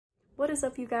What is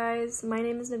up, you guys? My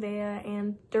name is Nevaeh,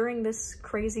 and during this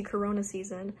crazy corona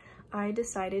season, I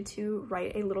decided to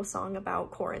write a little song about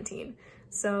quarantine.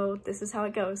 So this is how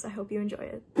it goes. I hope you enjoy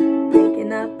it.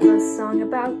 Making up a song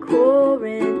about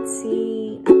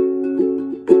quarantine.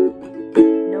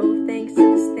 No thanks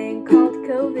to this thing called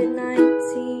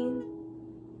COVID-19.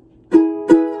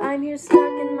 I'm here stuck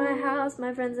in my house,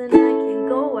 my friends and I can't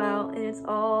go out, and it's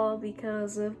all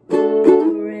because of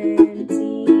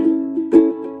quarantine.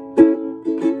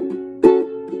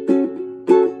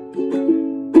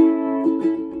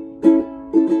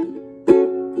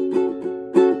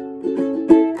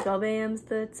 12 a.m.'s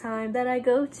the time that I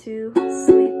go to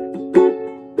sleep,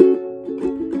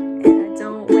 and I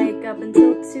don't wake up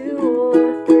until 2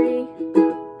 or 3.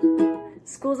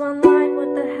 School's online,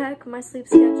 what the heck, my sleep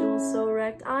schedule's so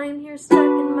wrecked. I'm here stuck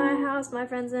in my house, my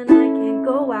friends and I can't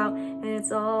go out, and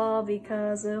it's all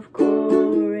because of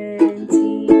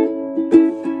quarantine.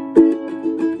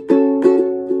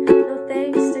 No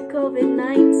thanks to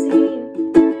COVID-19.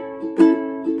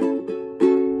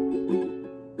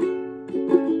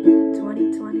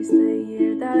 2020's the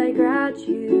year that I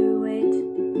graduate.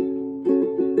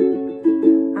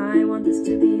 I want this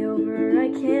to be over, I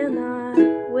cannot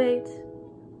wait.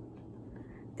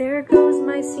 There goes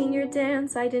my senior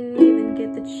dance, I didn't even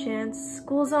get the chance.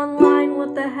 School's online,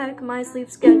 what the heck, my sleep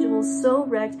schedule's so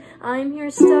wrecked. I'm here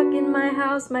stuck in my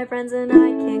house, my friends and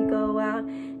I can't go out,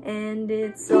 and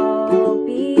it's all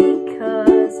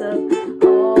because of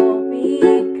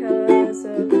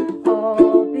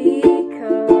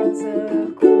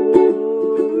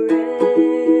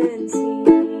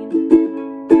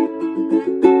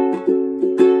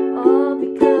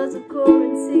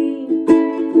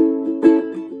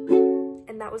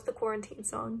That was the quarantine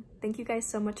song. Thank you guys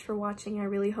so much for watching. I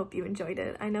really hope you enjoyed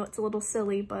it. I know it's a little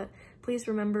silly, but please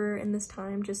remember in this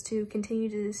time just to continue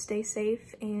to stay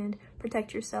safe and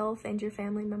protect yourself and your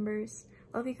family members.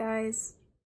 Love you guys.